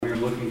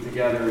been looking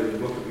together in the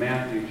book of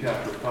Matthew,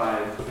 chapter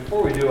 5. But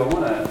before we do, I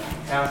want to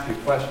ask you a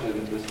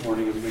question this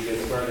morning as we get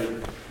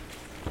started.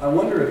 I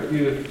wonder if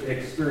you've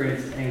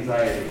experienced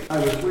anxiety. I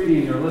was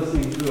reading or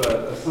listening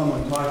to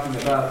someone talking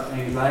about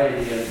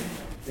anxiety, and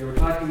they were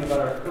talking about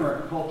our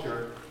current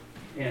culture,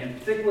 and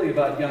particularly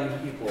about young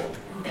people.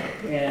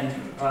 And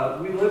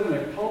we live in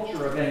a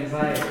culture of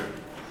anxiety,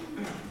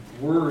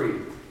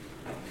 worry,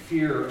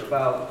 fear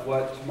about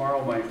what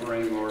tomorrow might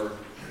bring, or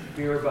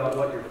fear about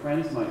what your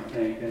friends might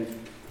think. And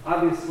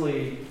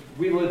obviously,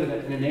 we live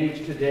in an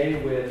age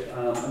today with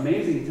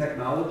amazing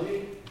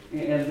technology,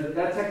 and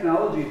that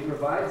technology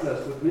provides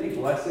us with many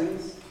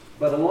blessings.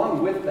 But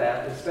along with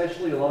that,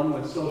 especially along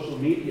with social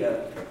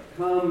media,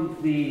 come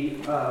the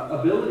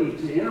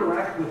ability to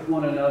interact with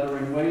one another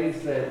in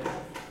ways that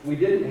we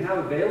didn't have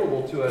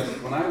available to us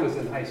when I was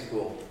in high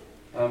school.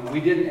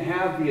 We didn't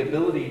have the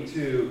ability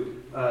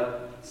to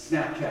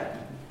Snapchat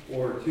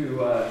or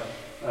to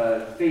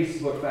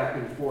Facebook back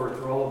and forth,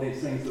 or all of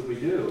these things that we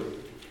do.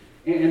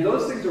 And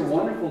those things are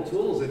wonderful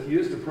tools if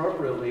used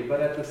appropriately,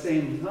 but at the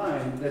same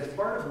time, that's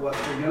part of what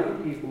for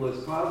young people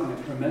is causing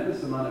a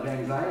tremendous amount of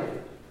anxiety.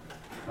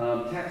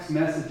 Text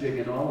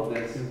messaging and all of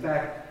this. In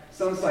fact,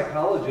 some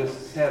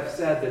psychologists have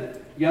said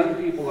that young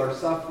people are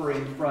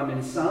suffering from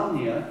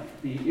insomnia,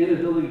 the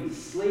inability to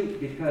sleep,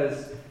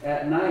 because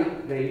at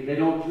night they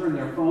don't turn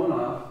their phone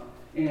off,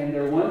 and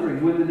they're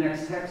wondering when the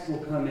next text will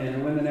come in,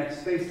 and when the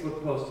next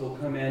Facebook post will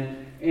come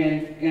in,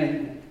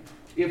 and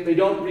if they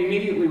don't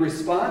immediately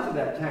respond to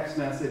that text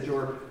message,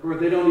 or if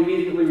they don't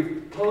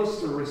immediately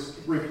post or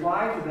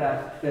reply to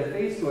that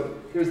Facebook,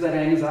 there's that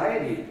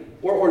anxiety.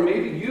 Or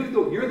maybe you're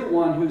the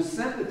one who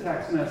sent the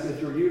text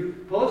message, or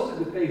you posted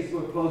the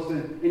Facebook post,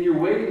 and you're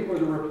waiting for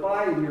the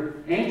reply, and you're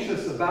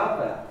anxious about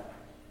that.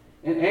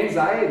 And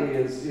anxiety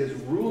is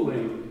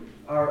ruling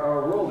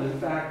our world. In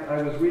fact,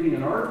 I was reading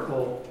an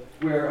article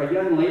where a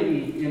young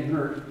lady in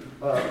her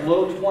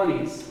low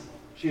 20s,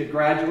 she had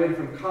graduated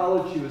from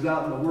college, she was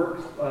out in the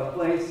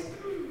workplace,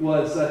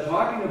 was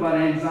talking about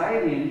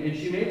anxiety, and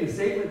she made the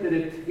statement that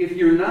if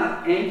you're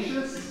not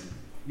anxious,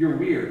 you're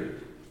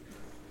weird.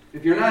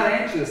 If you're not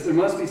anxious, there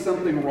must be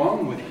something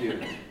wrong with you.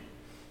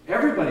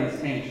 Everybody's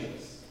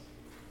anxious.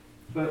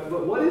 But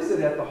what is it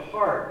at the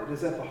heart? It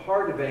is at the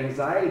heart of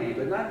anxiety,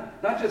 but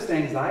not just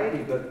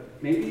anxiety, but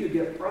maybe you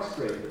get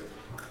frustrated.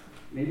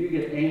 Maybe you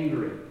get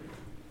angry.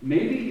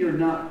 Maybe you're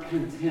not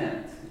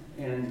content,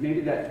 and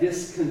maybe that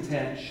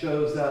discontent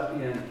shows up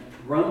in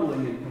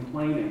grumbling and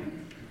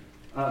complaining.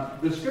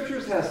 The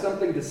Scriptures have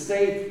something to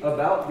say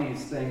about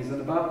these things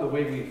and about the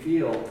way we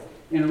feel,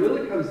 and it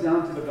really comes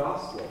down to the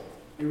gospel.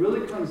 It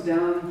really comes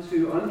down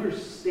to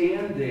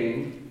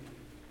understanding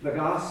the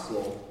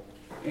gospel.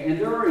 And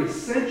there are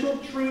essential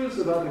truths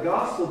about the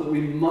gospel that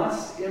we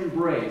must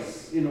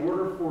embrace in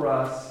order for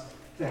us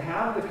to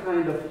have the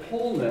kind of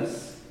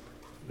wholeness,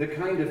 the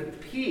kind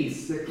of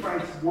peace that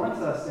Christ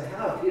wants us to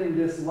have in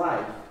this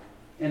life.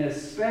 And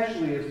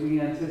especially as we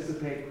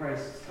anticipate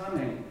Christ's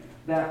coming,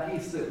 that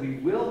peace that we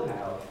will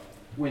have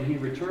when he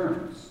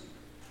returns.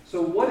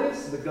 So what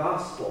is the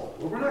gospel?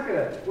 Well, we're going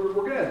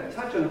to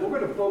touch on it. We're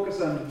going to focus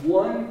on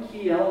one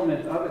key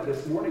element of it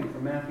this morning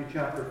from Matthew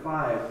chapter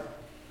 5.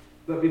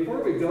 But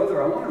before we go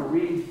there, I want to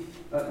read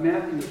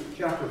Matthew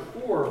chapter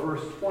 4,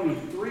 verse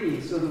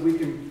 23, so that we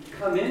can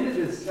come into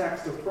this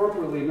text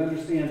appropriately and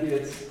understand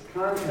its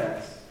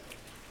context.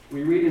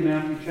 We read in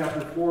Matthew chapter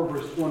 4,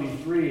 verse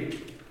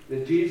 23,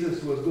 that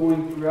Jesus was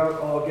going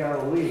throughout all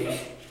Galilee,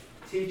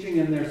 teaching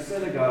in their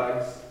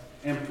synagogues,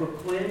 and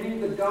proclaiming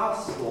the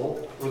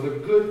gospel, or the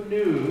good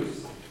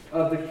news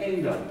of the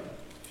kingdom.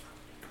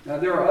 Now,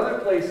 there are other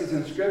places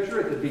in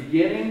Scripture at the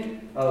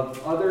beginning of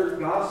other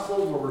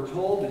gospels where we're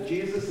told that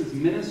Jesus'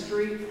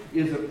 ministry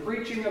is a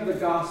preaching of the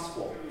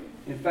gospel.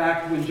 In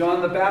fact, when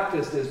John the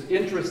Baptist is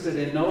interested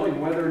in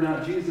knowing whether or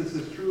not Jesus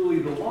is truly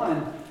the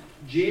one,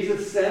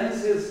 Jesus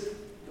sends his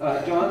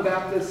John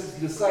Baptist's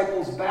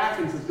disciples back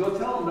and says, go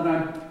tell them that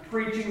I'm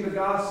preaching the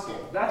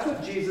gospel. That's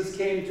what Jesus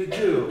came to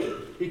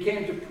do. He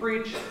came to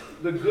preach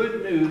the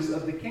good news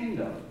of the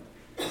kingdom.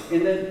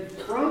 And then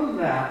from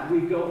that,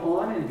 we go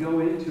on and go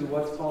into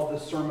what's called the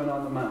Sermon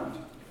on the Mount.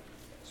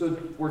 So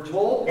we're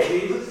told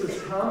Jesus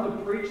has come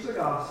to preach the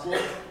gospel,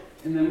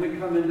 and then we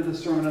come into the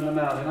Sermon on the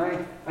Mount.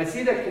 And I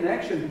see that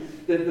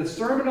connection, that the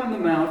Sermon on the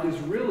Mount is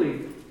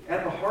really,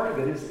 at the heart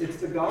of it, it's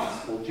the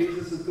gospel.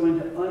 Jesus is going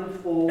to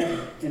unfold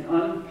and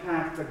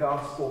unpack the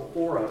gospel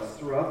for us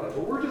throughout that.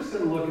 But we're just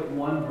going to look at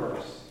one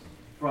verse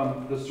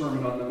from the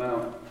Sermon on the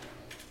Mount.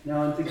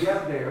 Now, and to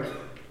get there,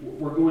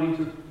 we're going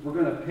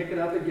to pick it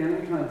up again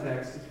in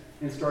context,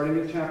 and starting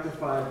at chapter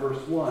 5,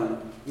 verse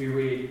 1, we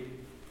read,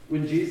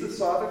 when Jesus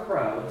saw the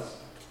crowds,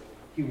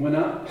 he went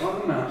up on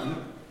the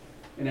mountain,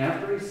 and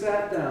after he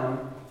sat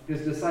down,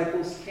 his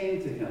disciples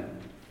came to him.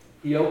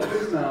 He opened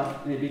his mouth,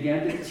 and he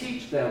began to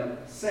teach them,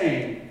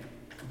 saying,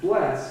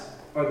 blessed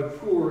are the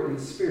poor in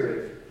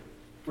spirit,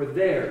 for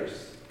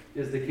theirs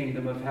is the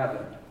kingdom of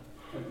heaven.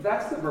 And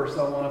that's the verse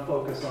I want to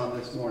focus on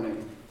this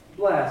morning.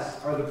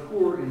 Blessed are the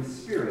poor in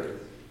spirit,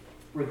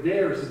 for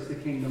theirs is the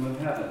kingdom of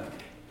heaven.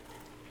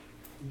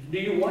 Do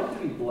you want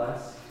to be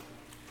blessed?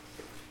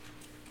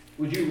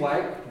 Would you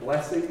like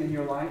blessing in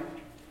your life?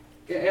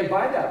 And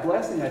by that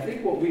blessing, I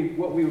think what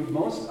we would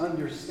most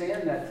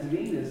understand that to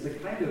mean is the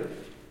kind of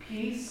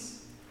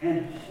peace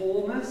and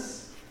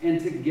wholeness and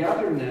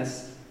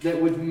togetherness that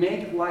would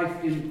make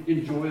life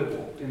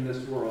enjoyable in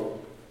this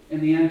world,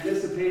 and the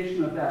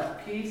anticipation of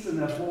that peace and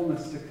that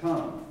wholeness to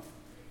come.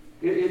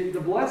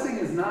 The blessing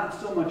is not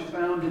so much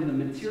found in the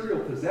material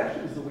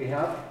possessions that we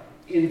have.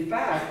 In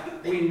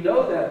fact, we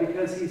know that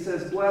because he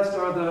says, blessed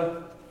are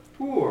the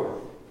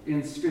poor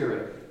in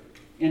spirit.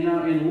 And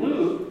now in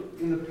Luke,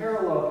 in the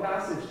parallel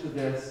passage to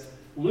this,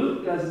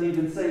 Luke doesn't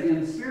even say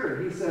in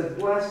spirit. He says,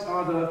 blessed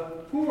are the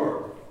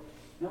poor.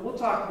 Now we'll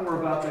talk more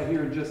about that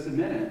here in just a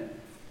minute.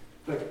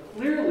 But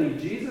clearly,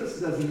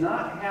 Jesus does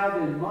not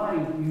have in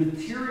mind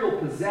material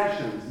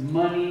possessions,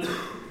 money,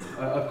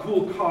 a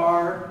cool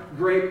car,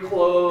 great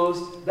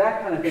clothes,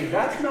 that kind of thing.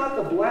 That's not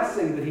the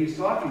blessing that he's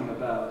talking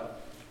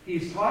about.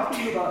 He's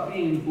talking about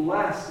being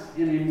blessed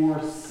in a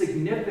more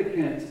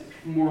significant,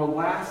 more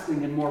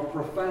lasting, and more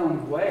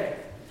profound way.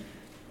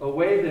 A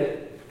way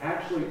that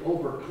actually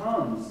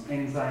overcomes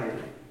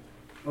anxiety.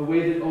 A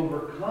way that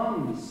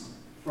overcomes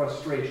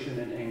frustration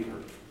and anger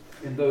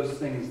in those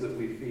things that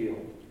we feel.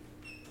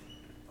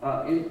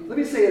 Let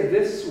me say it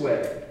this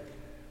way.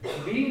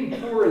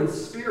 Being poor in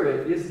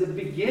spirit is the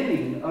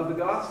beginning of the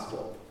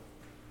gospel.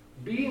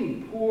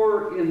 Being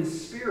poor in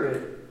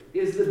spirit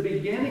is the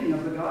beginning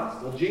of the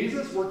gospel.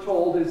 Jesus, we're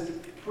told, is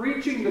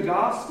preaching the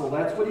gospel.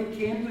 That's what he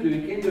came to do.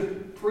 He came to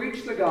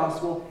preach the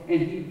gospel,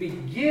 and he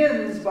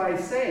begins by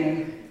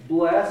saying,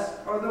 blessed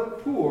are the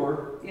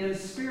poor in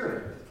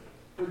spirit,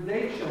 for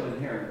they shall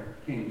inherit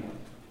the kingdom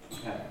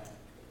of heaven.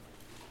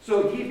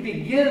 So he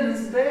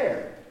begins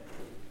there.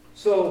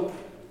 So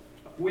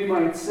we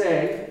might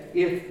say,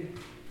 if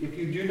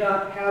you do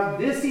not have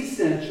this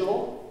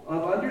essential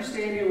of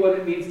understanding what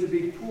it means to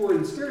be poor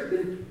in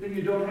spirit, then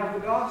you don't have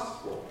the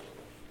gospel.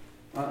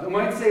 I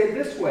might say it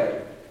this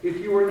way. If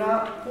you are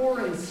not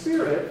poor in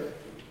spirit,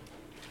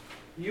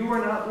 you are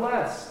not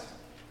blessed.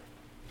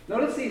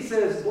 Notice he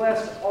says,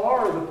 blessed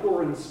are the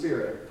poor in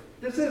spirit.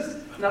 This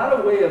is not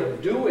a way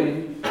of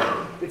doing.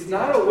 It's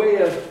not a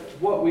way of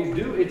what we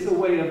do. It's a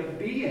way of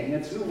being.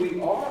 It's who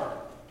we are.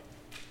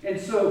 And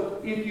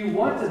so if you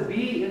want to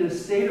be in a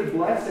state of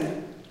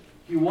blessing,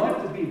 if you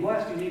want to be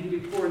blessed, you need to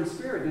be poor in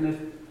spirit. And if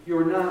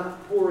you're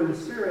not poor in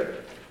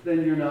spirit,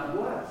 then you're not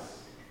blessed,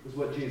 is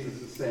what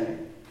Jesus is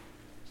saying.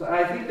 So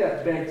I think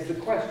that begs the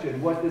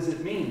question, what does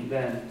it mean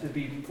then to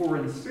be poor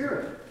in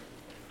spirit?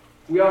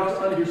 We ought to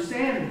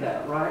understand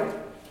that, right?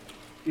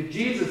 If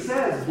Jesus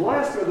says,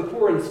 blessed are the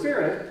poor in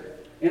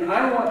spirit, and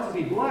I want to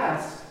be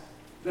blessed,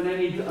 then I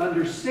need to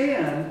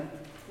understand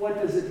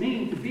what does it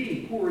mean to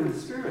be poor in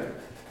spirit.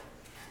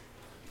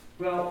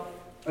 Well,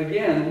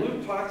 again,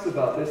 Luke talks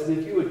about this, and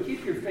if you would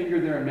keep your finger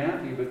there in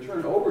Matthew, but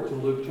turn over to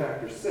Luke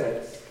chapter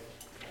 6,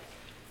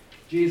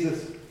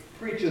 Jesus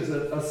preaches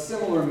a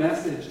similar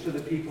message to the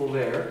people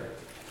there.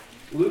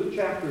 Luke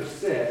chapter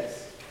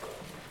 6.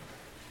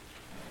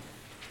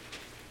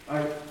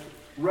 I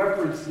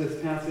referenced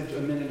this passage a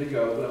minute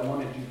ago, but I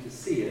wanted you to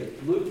see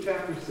it. Luke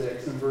chapter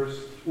 6 and verse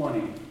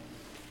 20.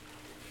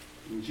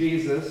 And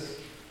Jesus,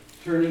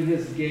 turning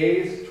his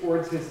gaze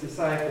towards his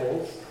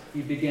disciples,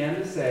 he began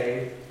to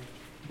say,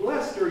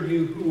 blessed are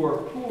you who are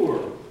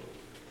poor,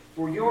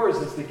 for yours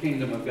is the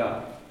kingdom of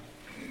God.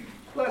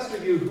 Blessed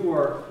are you who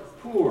are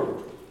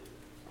poor.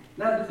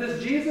 Now,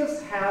 does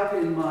Jesus have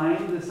in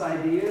mind this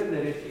idea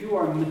that if you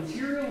are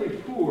materially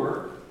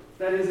poor,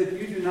 that is, if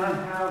you do not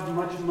have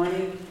much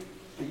money,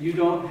 that you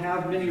don't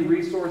have many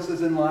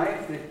resources in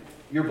life, that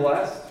you're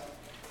blessed?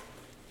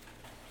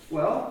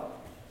 Well,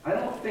 I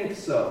don't think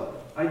so.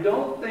 I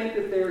don't think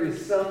that there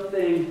is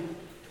something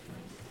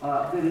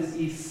that is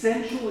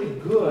essentially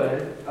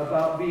good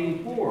about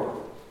being poor.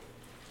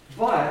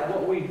 But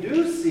what we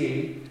do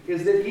see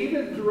is that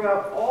even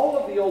throughout all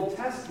of the Old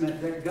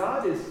Testament, that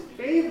God is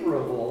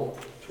favorable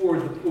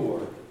toward the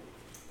poor.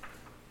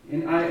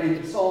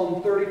 In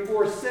Psalm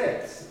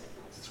 34:6,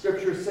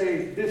 Scriptures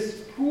say,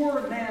 this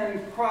poor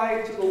man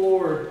cried to the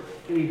Lord,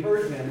 and he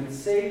heard him and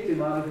saved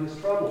him out of his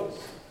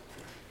troubles.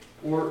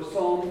 Or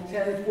Psalm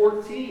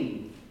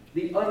 10:14,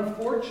 the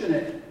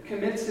unfortunate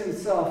commits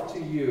himself to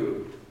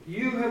you.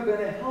 You have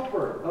been a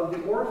helper of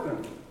the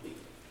orphan.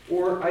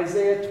 Or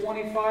Isaiah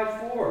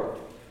 25:4,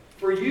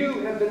 for you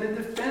have been a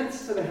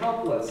defense to the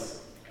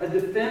helpless, a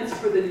defense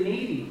for the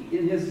needy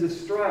in his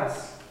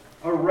distress,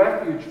 a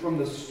refuge from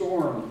the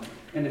storm,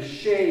 and a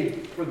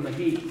shade from the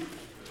heat.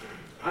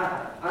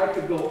 I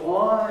could go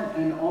on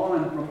and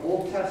on from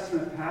Old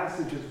Testament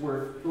passages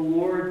where the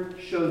Lord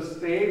shows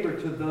favor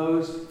to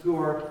those who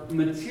are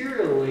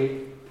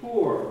materially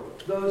poor,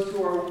 those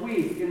who are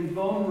weak and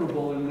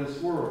vulnerable in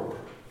this world.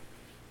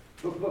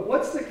 But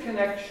what's the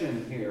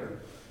connection here?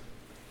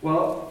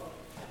 Well,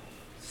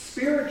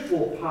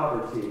 spiritual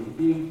poverty,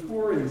 being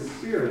poor in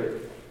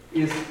spirit,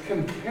 is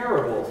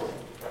comparable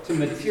to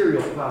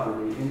material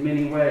poverty in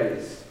many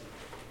ways.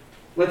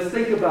 Let's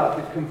think about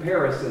the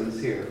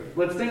comparisons here.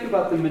 Let's think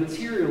about the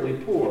materially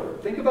poor.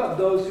 Think about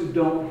those who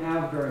don't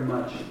have very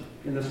much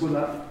in this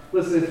world.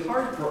 Listen, it's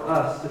hard for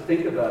us to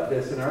think about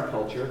this in our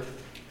culture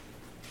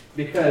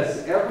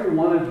because every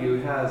one of you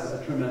has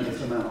a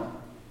tremendous amount.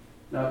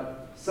 Now,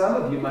 some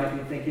of you might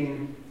be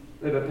thinking,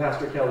 but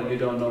Pastor Kelly, you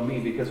don't know me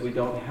because we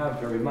don't have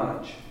very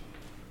much.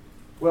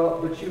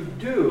 Well, but you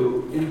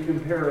do in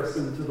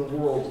comparison to the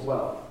world's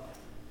wealth.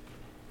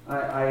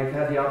 I've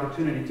had the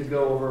opportunity to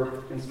go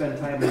over and spend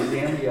time in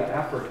Zambia,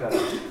 Africa,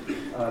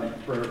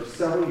 for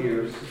several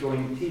years,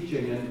 going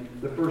teaching.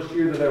 And the first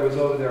year that I was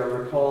over there, I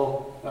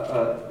recall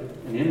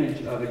an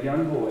image of a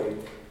young boy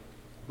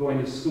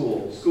going to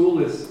school. School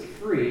is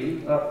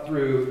free up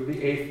through the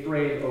 8th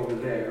grade over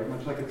there,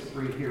 much like it's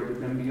free here, but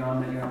then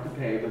beyond that you have to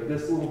pay. But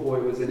this little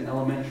boy was in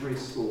elementary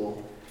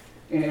school.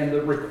 And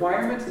the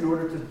requirements in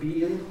order to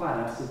be in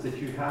class is that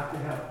you have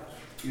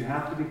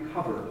to be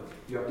covered.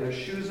 You have to have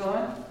shoes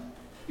on.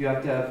 You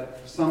have to have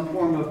some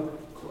form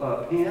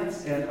of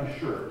pants and a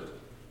shirt.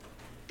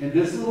 And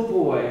this little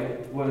boy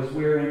was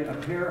wearing a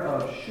pair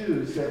of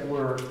shoes that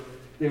were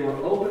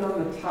open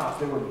on the top.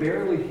 They were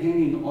barely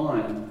hanging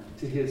on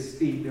to his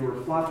feet. They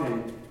were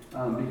flopping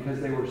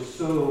because they were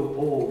so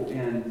old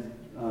and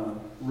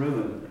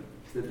ruined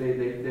that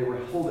they were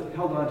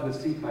held onto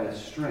his feet by a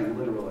string,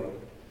 literally.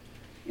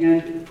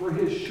 And for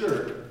his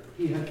shirt,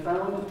 he had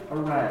found a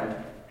rag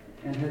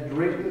and had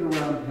draped it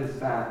around his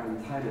back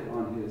and tied it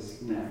on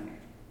his neck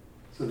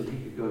so that he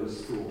could go to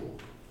school.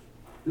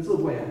 This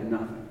little boy had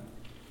nothing.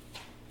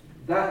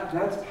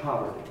 That's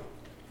poverty.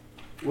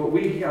 What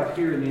we have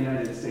here in the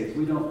United States,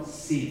 we don't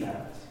see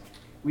that.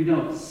 We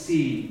don't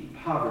see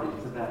poverty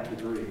to that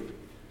degree.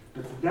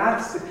 But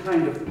that's the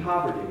kind of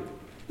poverty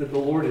that the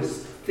Lord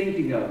is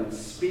thinking of and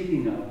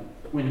speaking of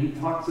when he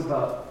talks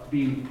about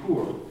being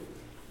poor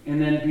and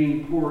then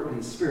being poor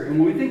in spirit. And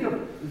when we think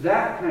of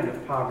that kind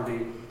of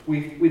poverty,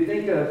 we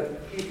think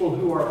of people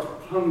who are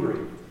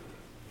hungry,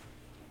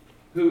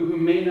 who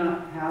may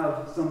not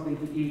have something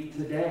to eat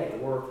today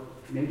or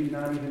maybe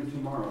not even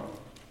tomorrow.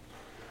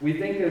 We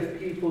think of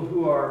people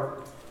who are,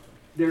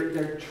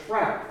 they're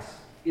trapped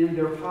in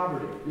their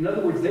poverty. In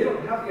other words, they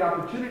don't have the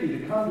opportunity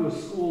to come to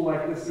a school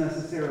like this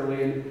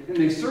necessarily, and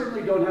they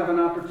certainly don't have an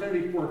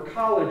opportunity for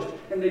college,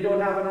 and they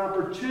don't have an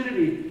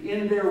opportunity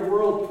in their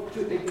world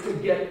to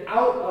get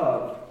out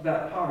of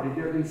that poverty.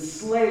 They're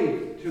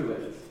enslaved to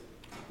it,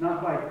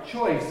 not by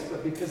choice,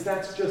 but because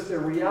that's just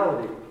their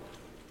reality.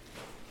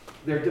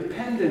 They're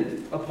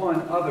dependent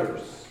upon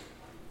others.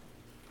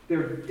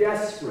 They're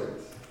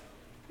desperate,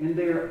 and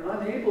they are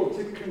unable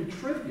to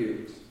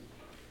contribute.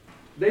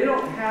 They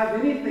don't have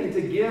anything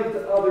to give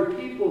to other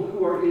people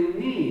who are in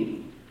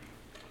need.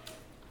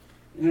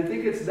 And I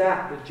think it's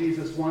that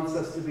Jesus wants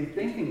us to be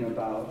thinking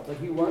about, but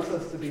he wants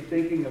us to be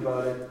thinking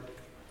about it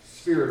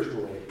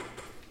spiritually.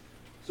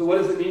 So what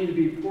does it mean to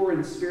be poor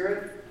in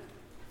spirit?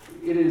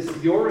 It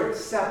is your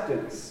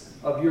acceptance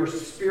of your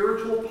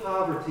spiritual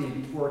poverty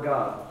before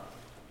God.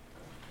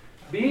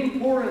 Being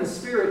poor in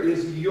spirit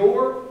is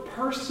your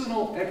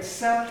personal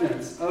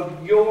acceptance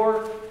of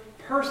your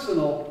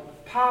personal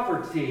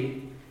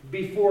poverty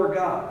before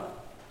God.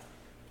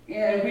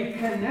 And we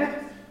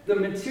connect the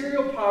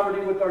material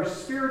poverty with our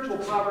spiritual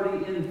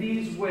poverty in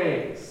these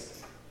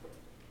ways.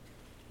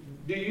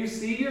 Do you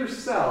see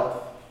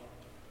yourself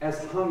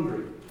as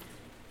hungry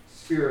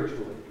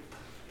spiritually?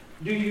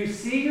 Do you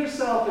see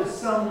yourself as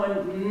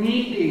someone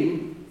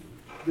needing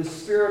the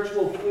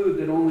spiritual food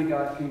that only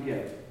God can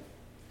give?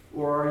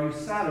 Or are you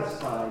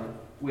satisfied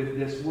with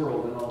this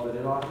world and all that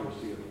it offers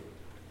you?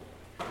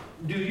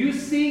 Do you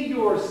see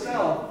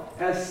yourself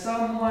as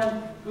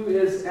someone who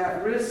is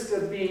at risk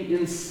of being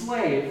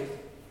enslaved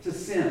to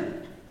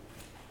sin,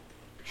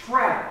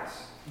 trapped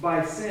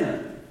by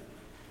sin?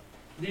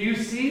 Do you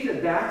see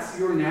that that's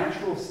your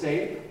natural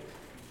state?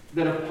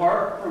 That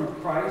apart from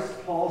Christ,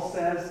 Paul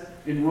says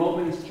in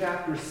Romans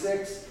chapter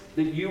 6,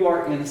 that you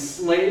are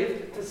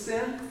enslaved to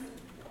sin?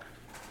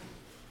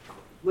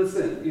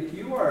 Listen, if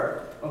you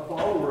are a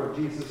follower of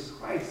Jesus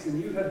Christ, then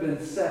you have been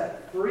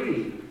set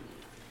free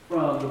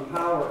from the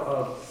power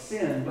of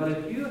sin. But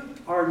if you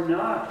are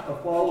not a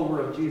follower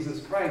of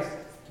Jesus Christ,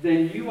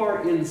 then you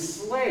are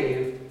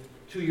enslaved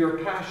to your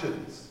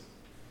passions,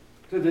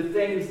 to the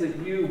things that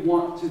you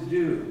want to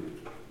do.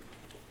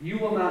 You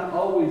will not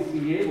always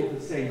be able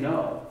to say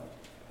no,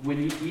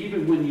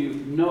 even when you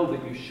know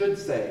that you should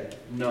say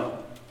no.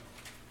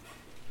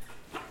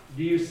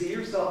 Do you see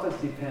yourself as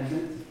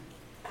dependent?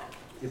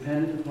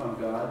 Dependent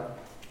upon God?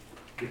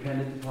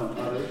 Dependent upon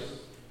others?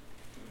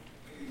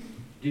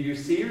 Do you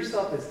see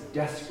yourself as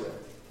desperate?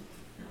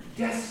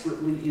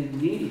 Desperately in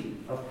need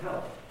of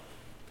help?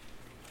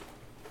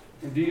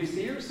 And do you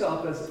see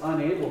yourself as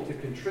unable to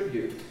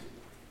contribute?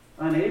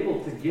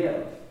 Unable to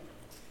give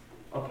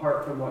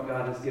apart from what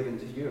God has given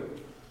to you?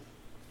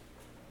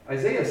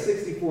 Isaiah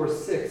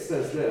 64:6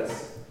 says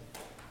this,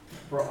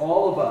 for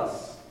all of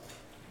us,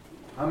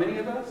 how many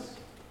of us?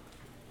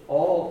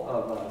 All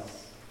of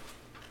us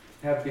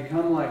have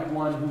become like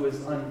one who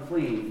is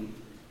unclean,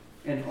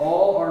 and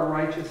all our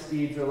righteous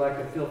deeds are like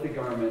a filthy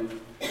garment,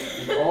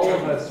 And all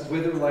of us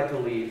wither like a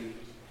leaf,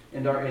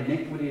 and our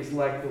iniquities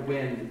like the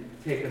wind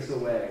take us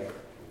away.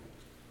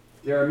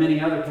 There are many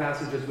other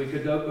passages we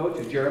could go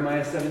to.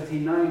 Jeremiah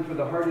 17:9, for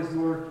the heart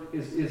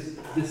is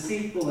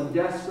deceitful and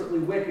desperately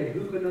wicked.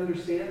 Who can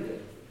understand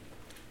it?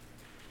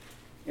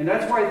 And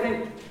that's where I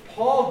think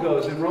Paul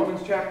goes in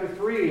Romans chapter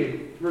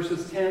 3,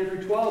 verses 10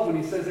 through 12, when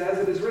he says, as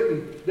it is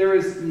written, there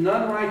is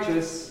none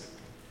righteous,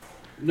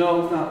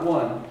 no, not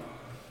one.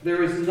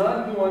 There is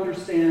none who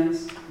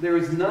understands. There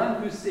is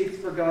none who seeks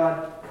for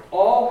God.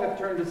 All have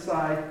turned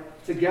aside.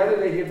 Together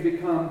they have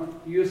become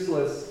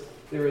useless.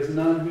 There is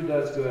none who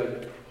does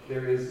good.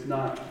 There is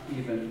not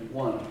even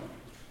one.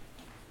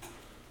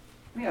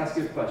 Let me ask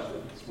you a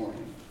question this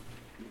morning.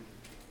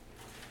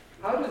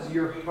 How does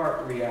your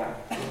heart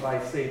react if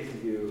I say to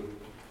you,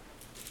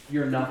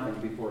 you're nothing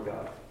before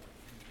God?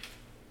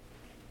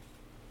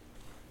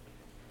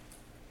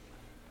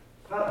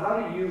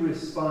 How do you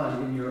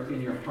respond in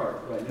your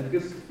heart right now?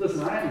 Because,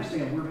 listen, I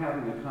understand we're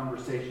having a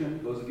conversation,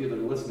 those of you that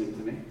are listening to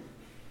me.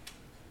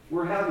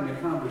 We're having a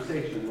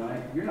conversation,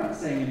 right? You're not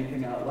saying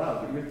anything out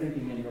loud, but you're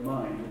thinking in your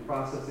mind. You're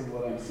processing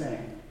what I'm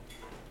saying.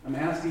 I'm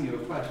asking you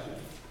a question.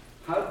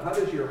 How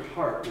does your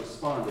heart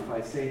respond if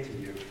I say to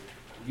you,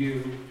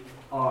 you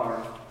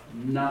are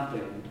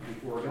nothing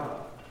before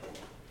God?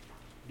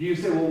 Do you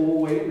say, well,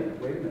 wait a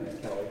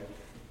minute, Kelly.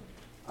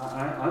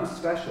 I'm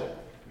special.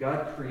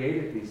 God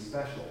created me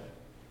special.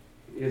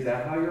 Is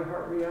that how your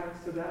heart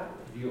reacts to that?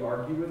 Do you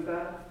argue with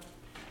that?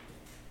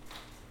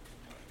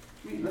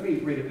 Let me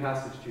read a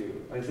passage to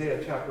you.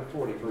 Isaiah chapter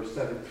 40, verse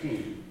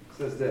 17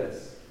 says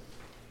this.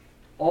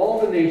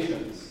 All the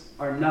nations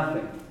are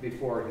nothing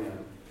before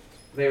him.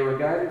 They are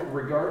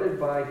regarded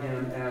by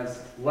him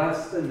as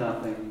less than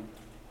nothing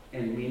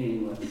and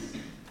meaningless.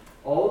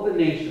 All the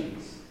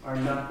nations are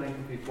nothing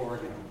before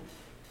him.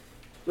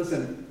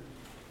 Listen,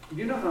 do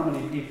you know how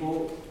many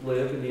people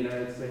live in the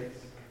United States?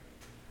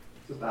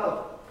 It's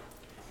about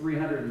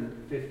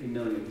 350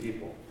 million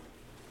people.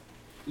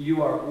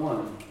 You are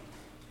one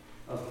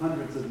of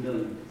hundreds of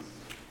millions.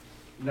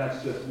 And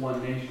that's just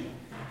one nation.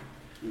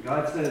 And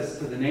God says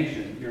to the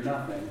nation, you're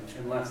nothing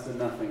and less than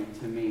nothing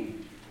to me.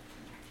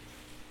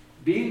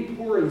 Being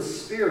poor in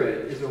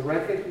spirit is a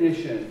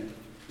recognition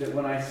that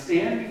when I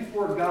stand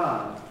before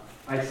God,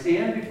 I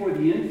stand before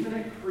the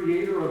infinite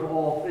creator of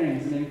all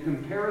things, and in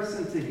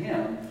comparison to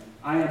him,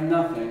 I am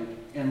nothing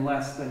and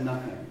less than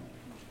nothing.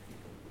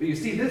 But you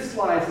see, this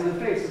flies in the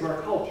face of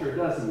our culture,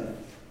 doesn't it?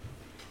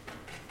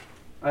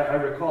 I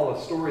recall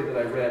a story that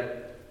I read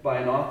by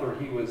an author.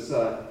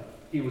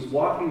 He was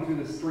walking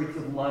through the streets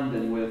of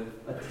London with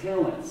a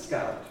talent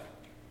scout.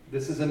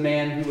 This is a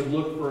man who would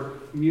look for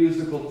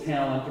musical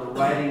talent or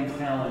writing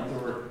talent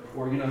or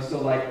so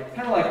like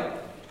kind of like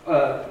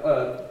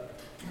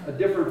a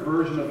different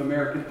version of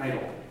American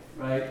Idol,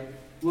 right?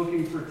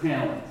 Looking for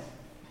talent.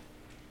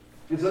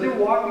 And so they're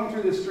walking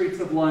through the streets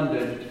of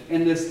London,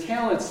 and this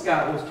talent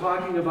scout was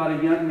talking about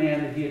a young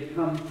man that he had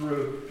come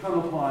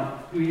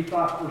upon, who he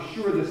thought for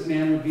sure this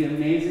man would be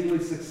amazingly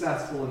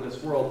successful in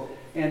this world.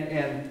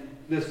 And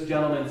this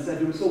gentleman said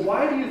to him, so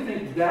why do you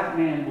think that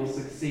man will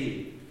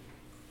succeed?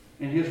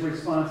 And his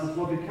response is,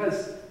 well,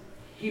 because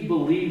he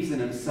believes in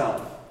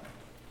himself.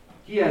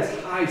 He has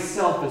high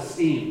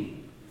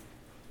self-esteem.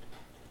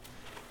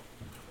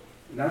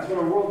 And that's what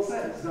our world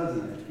says,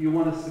 doesn't it? You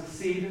want to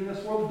succeed in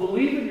this world?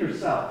 Believe in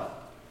yourself.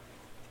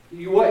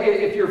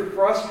 If you're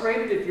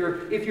frustrated,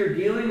 if you're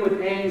dealing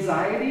with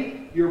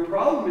anxiety, your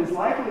problem is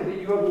likely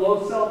that you have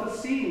low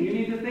self-esteem. You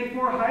need to think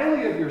more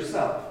highly of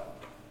yourself.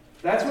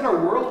 That's what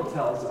our world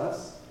tells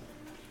us.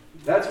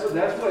 That's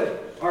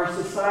what our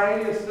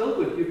society is filled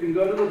with. You can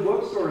go to the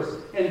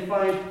bookstores and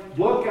find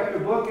book after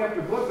book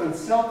after book on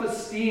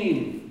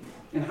self-esteem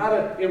and how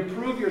to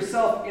improve your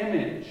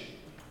self-image.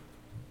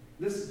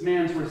 This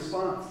man's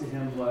response to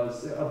him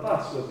was, a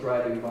bus was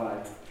driving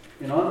by,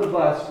 and on the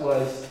bus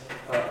was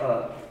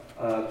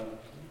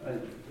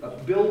a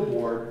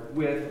billboard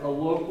with a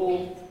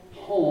local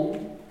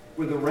home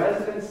where the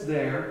residents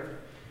there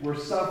were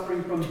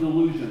suffering from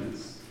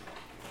delusions.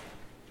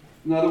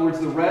 In other words,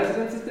 the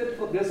residents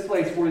at this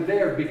place were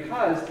there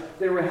because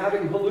they were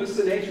having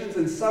hallucinations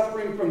and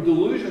suffering from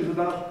delusions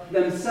about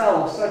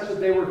themselves, such that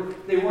they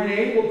weren't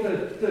able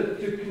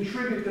to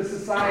contribute to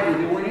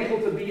society. They weren't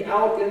able to be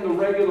out in the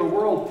regular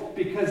world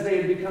because they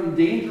had become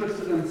dangerous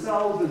to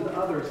themselves and to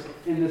others.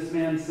 And this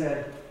man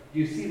said, do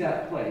you see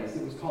that place?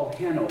 It was called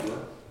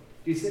Hanover.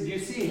 He said, do you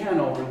see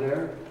Hanover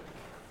there?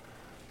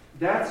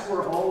 That's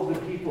where all of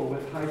the people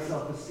with high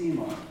self-esteem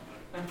are.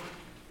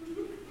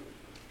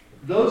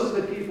 Those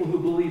are the people who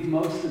believe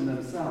most in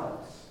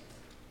themselves.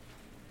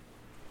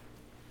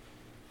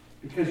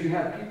 Because you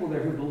have people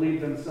there who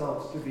believe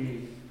themselves to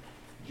be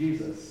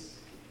Jesus.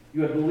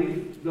 You had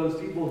believed those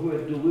people who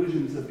had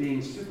delusions of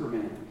being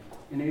Superman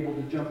and able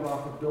to jump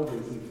off of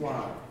buildings and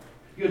fly.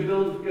 You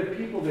had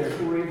people there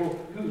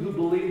who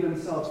believed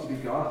themselves to be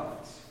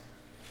gods.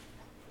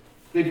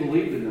 They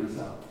believed in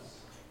themselves.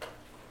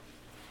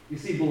 You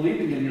see,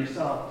 believing in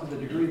yourself to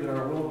the degree that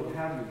our world would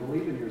have you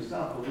believe in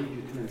yourself will lead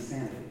you to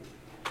insanity.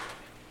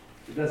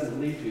 It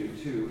doesn't lead you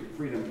to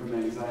freedom from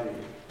anxiety.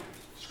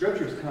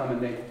 Scriptures come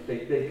and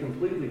they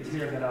completely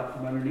tear that out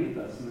from underneath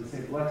us. And they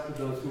say, blessed are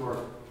those who are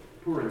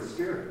poor in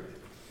spirit.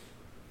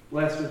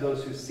 Blessed are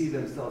those who see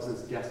themselves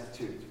as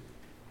destitute.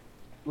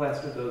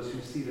 Blessed are those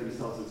who see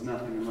themselves as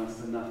nothing and less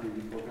than nothing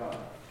before God.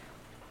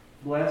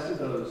 Blessed are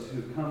those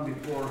who come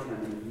before him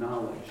and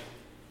acknowledge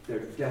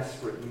their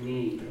desperate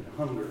need and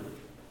hunger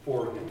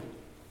for him.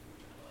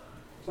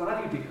 So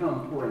how do you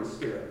become poor in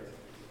spirit?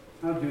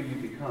 How do you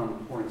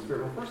become poor in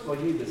spirit? Well, first of all,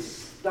 you need to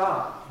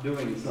stop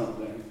doing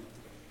something.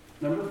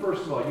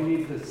 First of all, you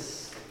need to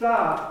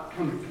stop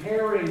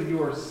comparing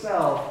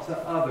yourself to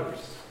others.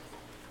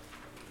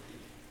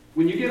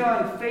 When you get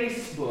on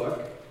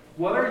Facebook,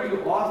 what are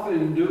you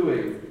often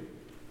doing?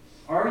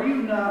 Are you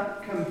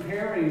not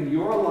comparing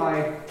your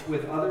life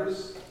with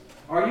others?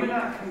 Are you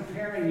not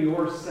comparing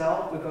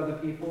yourself with other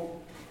people?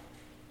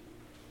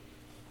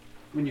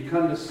 When you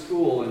come to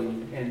school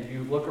and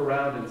you look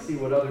around and see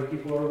what other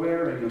people are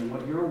wearing and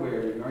what you're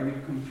wearing, are you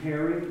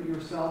comparing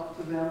yourself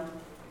to them?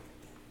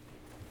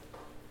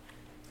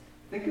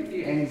 Think of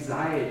the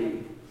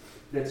anxiety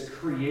that's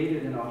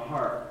created in a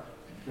heart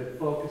that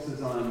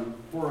focuses on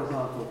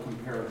horizontal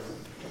comparison.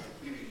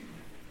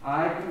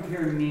 I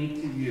compare me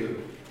to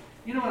you.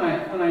 You know,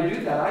 when I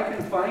do that, I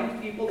can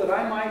find people that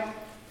I might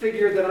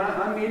figure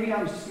that maybe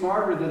I'm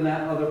smarter than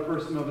that other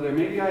person over there.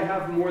 Maybe I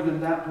have more than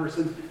that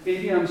person.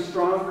 Maybe I'm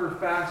stronger,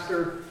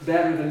 faster,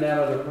 better than that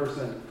other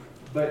person.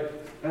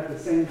 But at the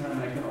same time,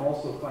 I can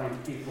also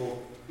find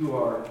people who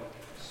are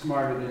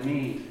smarter than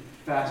me,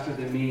 faster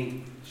than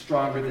me,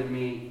 stronger than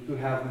me, who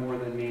have more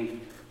than me.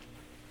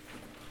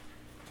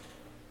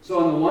 So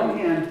on the one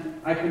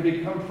hand, I can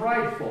become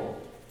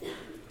prideful.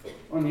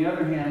 On the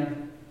other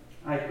hand,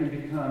 I can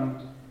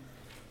become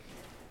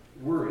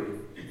worried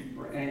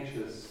or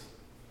anxious.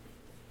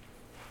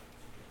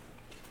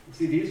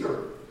 See, these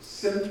are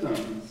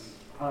symptoms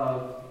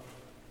of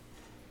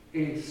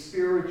a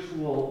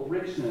spiritual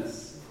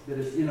richness that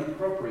is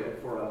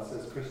inappropriate for us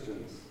as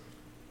Christians.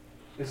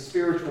 A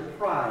spiritual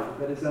pride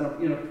that is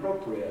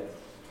inappropriate.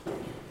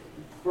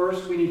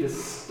 First, we need to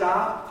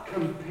stop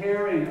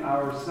comparing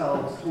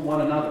ourselves to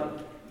one another.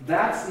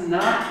 That's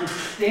not the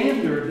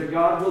standard that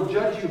God will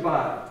judge you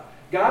by.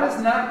 God is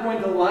not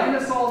going to line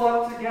us all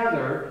up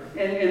together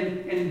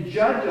and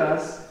judge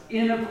us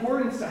in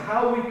accordance to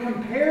how we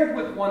compared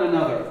with one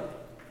another.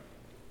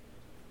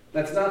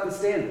 That's not the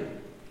standard.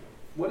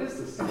 What is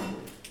the standard?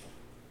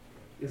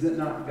 Is it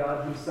not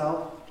God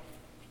himself?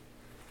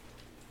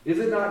 Is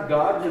it not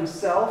God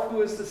himself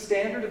who is the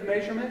standard of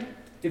measurement?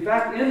 In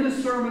fact, in the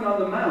Sermon on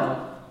the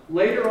Mount,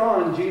 later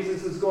on,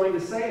 Jesus is going to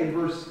say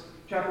in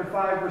chapter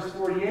 5, verse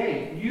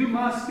 48, you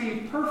must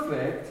be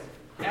perfect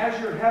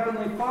as your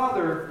heavenly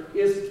Father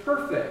is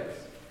perfect.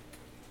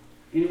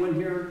 Anyone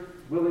here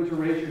willing to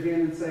raise your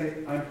hand and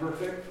say, I'm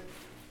perfect?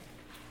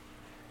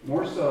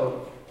 More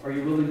so, are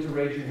you willing to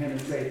raise your hand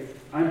and say,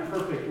 I'm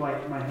perfect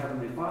like my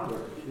heavenly Father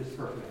is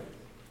perfect?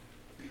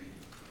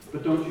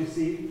 But don't you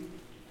see?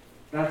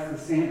 That's the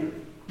standard.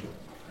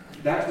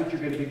 That's what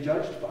you're going to be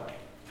judged by.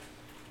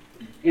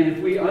 And if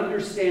we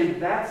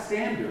understand that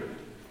standard,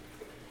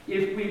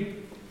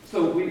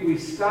 we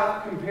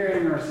stop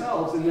comparing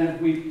ourselves and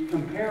then we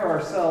compare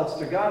ourselves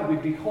to God, we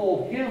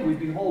behold him, we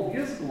behold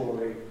his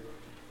glory,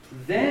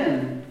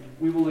 then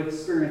we will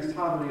experience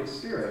poverty of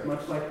spirit,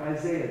 much like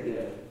Isaiah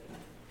did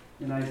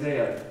in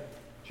Isaiah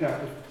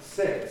chapter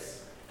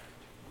 6,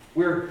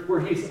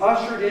 where he's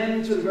ushered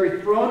into the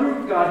very throne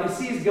room of God. He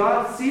sees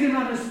God seated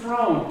on his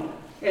throne,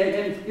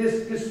 and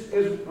his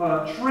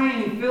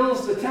train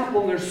fills the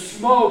temple, and there's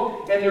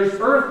smoke, and there's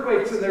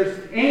earthquakes, and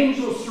there's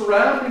angels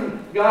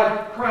surrounding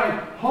God, crying,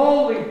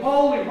 holy,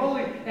 holy,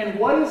 holy. And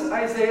what is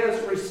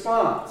Isaiah's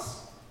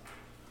response?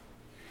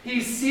 He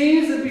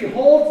sees and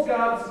beholds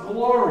God's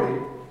glory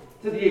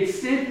to the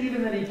extent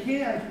even that he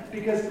can,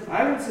 because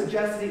I would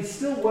suggest that he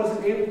still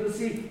wasn't able to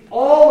see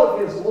all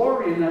of his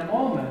glory in that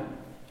moment.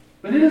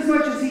 But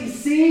inasmuch as he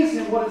sees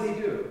him, what does he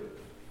do?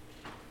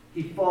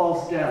 He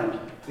falls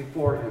down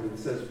before him and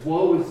says,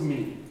 woe is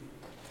me,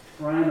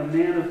 for I am a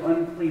man of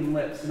unclean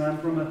lips, and I'm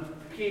from a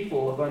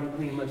people of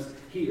unclean lips.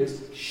 He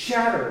is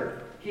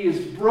shattered. He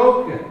is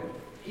broken.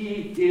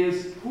 He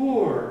is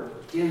poor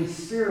in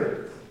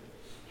spirit.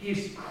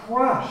 He's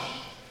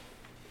crushed.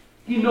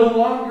 He no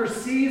longer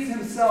sees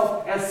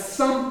himself as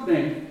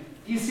something.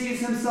 He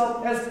sees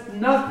himself as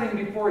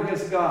nothing before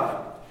his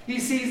God. He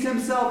sees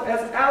himself as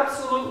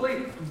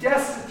absolutely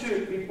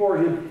destitute before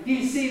him.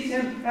 He sees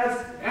him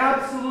as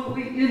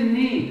absolutely in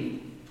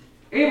need,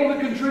 able to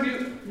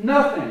contribute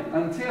nothing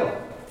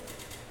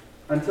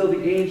until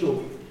the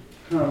angel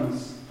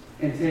comes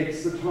and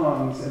takes the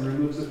tongs and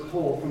removes a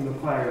coal from the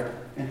fire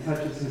and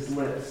touches his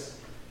lips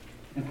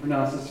and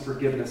pronounces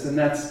forgiveness. And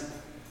that's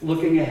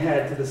looking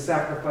ahead to the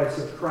sacrifice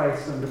of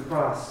Christ on the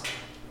cross.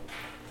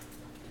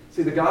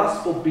 See, the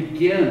gospel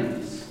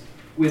begins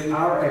with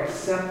our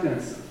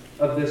acceptance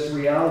of this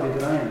reality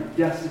that I am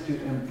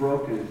destitute and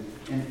broken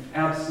and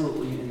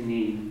absolutely in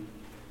need.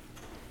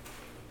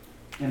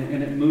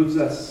 And it moves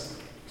us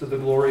to the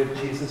glory of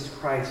Jesus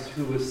Christ,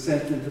 who was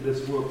sent into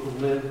this world to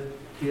live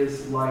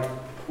his life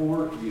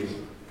for you.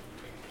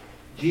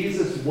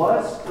 Jesus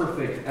was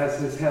perfect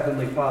as his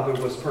heavenly Father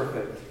was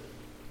perfect.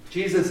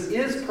 Jesus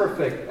is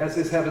perfect as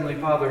his heavenly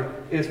Father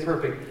is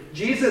perfect.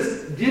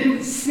 Jesus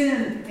didn't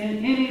sin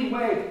in any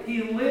way.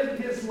 He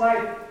lived his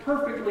life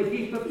perfectly.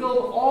 He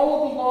fulfilled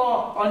all of the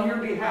law on your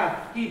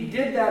behalf. He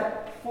did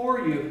that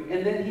for you.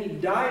 And then he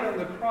died on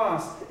the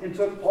cross and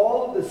took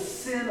all of the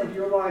sin of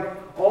your life,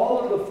 all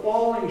of the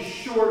falling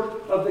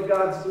short of the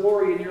God's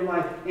glory in your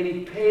life, and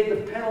he paid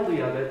the penalty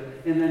of it.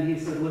 And then he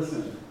said,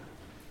 listen,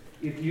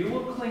 if you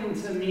will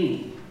cling to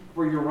me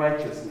for your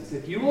righteousness,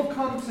 if you will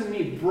come to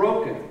me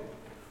broken,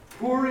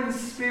 poor in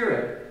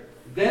spirit,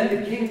 then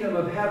the kingdom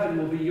of heaven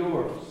will be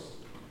yours.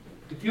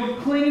 If you'll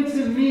cling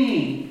to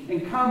me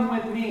and come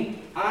with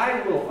me,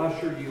 I will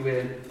usher you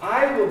in.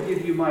 I will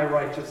give you my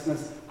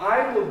righteousness.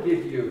 I will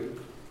give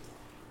you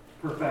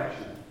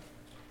perfection.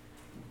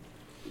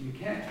 You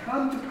can't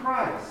come to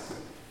Christ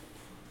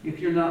if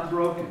you're not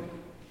broken.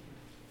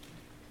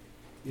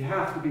 You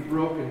have to be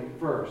broken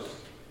first.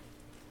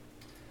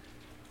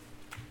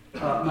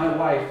 My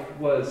wife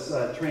was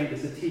trained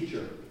as a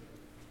teacher.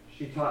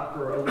 She taught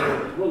for a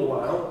little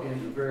while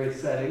in various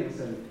settings,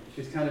 and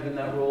she's kind of in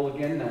that role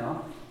again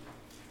now.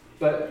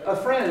 But a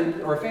friend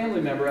or a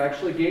family member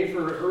actually gave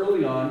her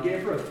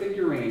a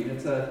figurine.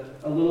 It's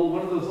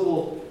one of those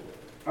little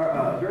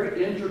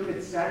very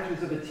intricate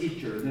statues of a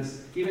teacher. And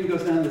this even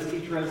goes down, this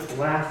teacher has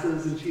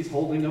glasses, and she's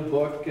holding a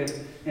book,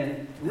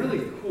 and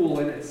really cool.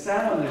 And it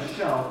sat on this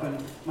shelf,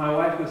 and my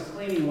wife was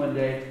cleaning one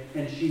day,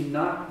 and she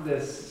knocked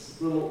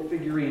this little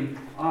figurine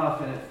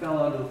off, and it fell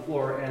onto the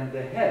floor, and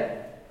the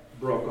head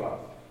broke off.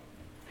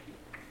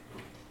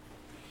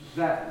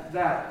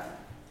 That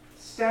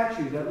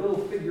statue, that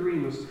little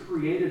figurine, was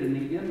created in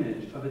the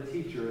image of a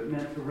teacher. It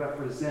meant to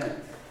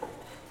represent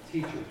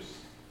teachers.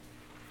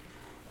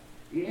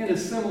 In a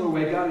similar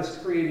way, God has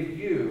created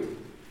you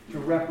to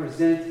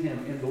represent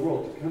him in the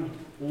world, to kind of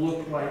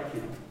look like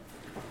him.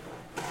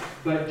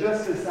 But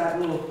just as that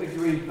little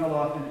figurine fell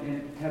off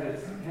and had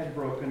its head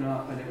broken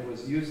off and it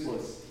was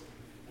useless,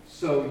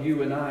 so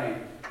you and I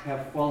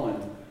have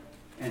fallen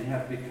and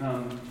have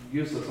become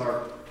useless.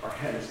 Our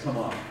head has come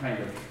off, kind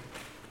of.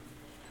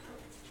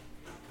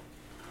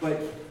 But,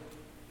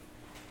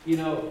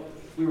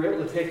 we were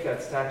able to take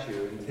that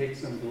statue and take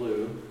some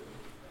glue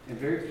and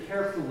very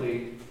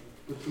carefully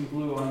put some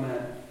glue on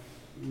that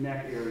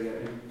neck area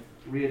and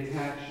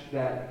reattach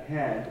that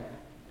head,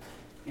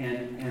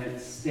 and it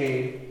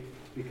stayed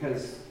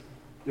because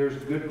there's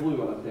good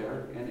glue out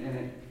there,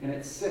 and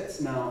it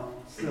sits now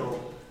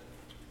still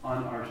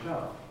on our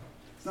shelf.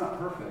 It's not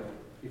perfect.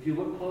 If you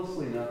look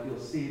closely enough, you'll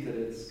see that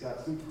it's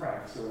got some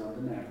cracks around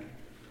the neck,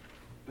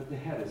 but the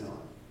head is on.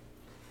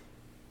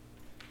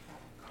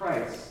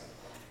 Christ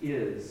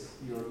is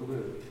your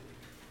glue.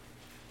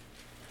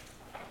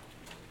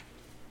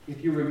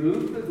 If you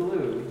remove the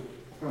glue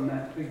from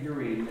that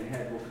figurine, the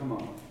head will come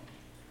off.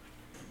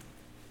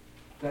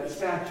 That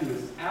statue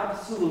is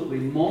absolutely,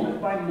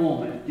 moment by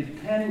moment,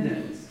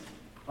 dependent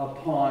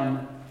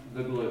upon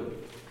the glue.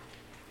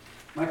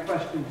 My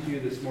question to you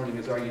this morning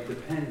is, are you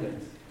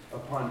dependent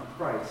upon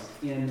Christ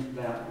in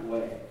that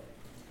way?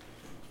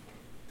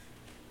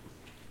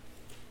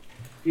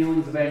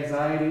 Feelings of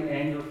anxiety,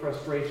 anger,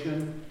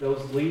 frustration,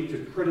 those lead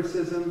to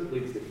criticism, it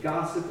leads to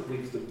gossip, it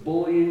leads to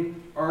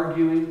bullying,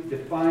 arguing,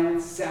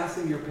 defiance,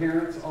 sassing your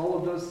parents, all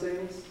of those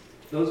things.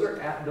 Those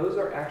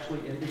are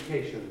actually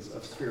indications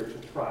of spiritual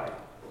pride.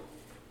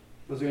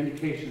 Those are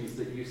indications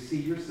that you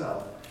see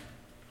yourself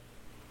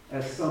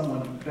as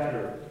someone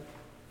better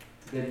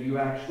than you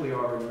actually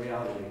are in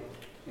reality.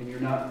 And you're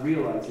not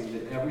realizing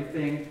that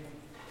everything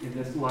in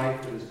this life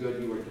that is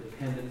good, you are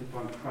dependent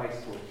upon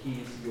Christ, for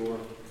he's your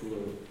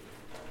glue.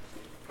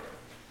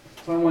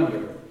 So I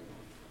wonder,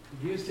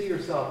 do you see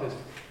yourself as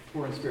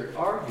poor in spirit?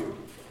 Are you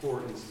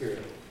poor in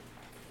spirit?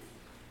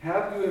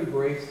 Have you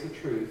embraced the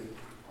truth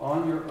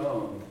on your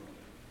own,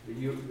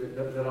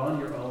 that on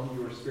your own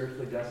you are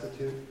spiritually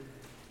destitute?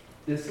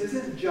 This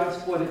isn't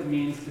just what it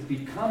means to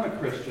become a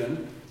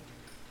Christian.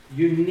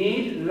 You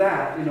need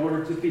that in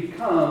order to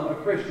become a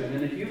Christian.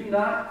 And if you've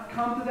not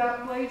come to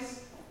that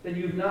place, then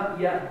you've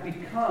not yet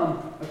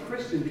become a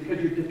Christian,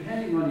 because you're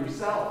depending on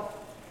yourself.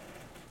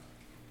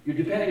 You're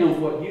depending on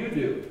what you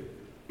do.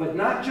 But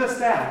not just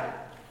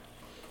that.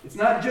 It's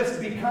not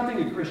just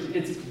becoming a Christian.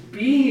 It's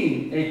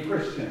being a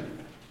Christian.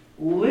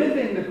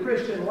 Living the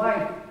Christian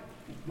life.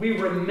 We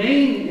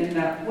remain in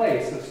that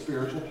place of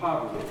spiritual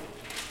poverty.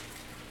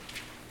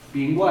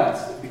 Being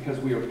blessed because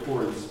we are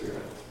poor in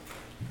spirit.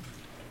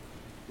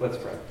 Let's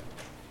pray.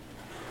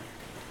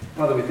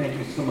 Father, we thank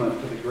you so much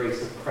for the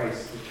grace of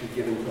Christ that you've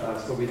given to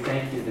us. So we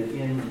thank you that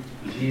in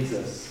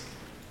Jesus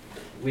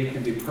we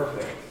can be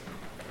perfect.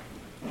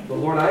 But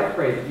Lord, I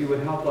pray that you would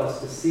help us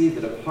to see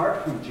that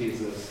apart from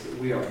Jesus, that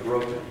we are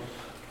broken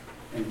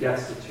and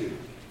destitute.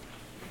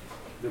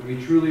 That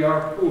we truly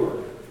are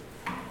poor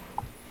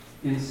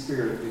in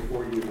spirit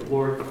before you. But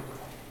Lord,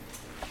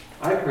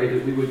 I pray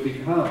that we would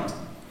become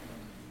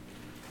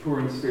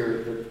poor in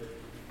spirit. That,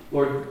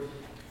 Lord,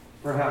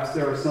 Perhaps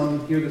there are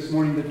some here this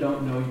morning that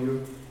don't know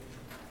you.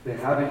 They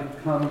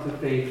haven't come to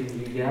faith in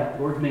you yet.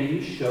 Lord, may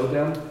you show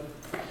them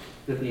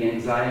that the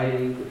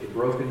anxiety, that the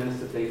brokenness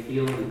that they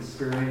feel and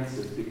experience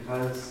is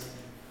because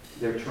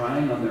they're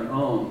trying on their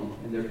own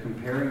and they're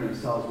comparing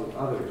themselves with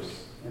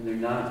others and they're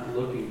not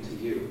looking to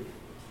you.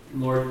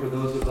 And Lord, for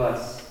those of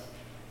us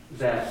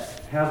that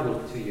have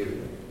looked to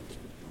you,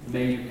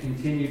 may you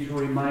continue to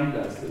remind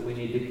us that we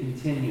need to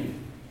continue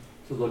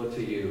to look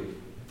to you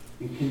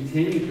and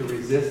continue to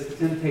resist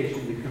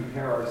temptation to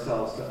compare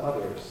ourselves to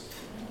others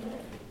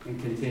and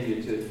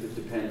continue to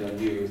depend on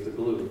you as the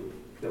glue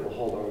that will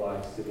hold our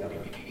lives together.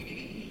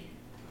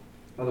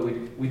 Father,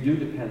 we do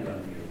depend on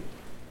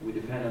you. We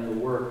depend on the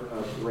work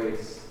of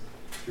grace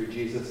through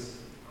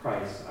Jesus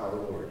Christ our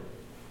Lord.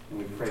 And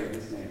we pray in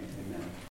his name. Amen.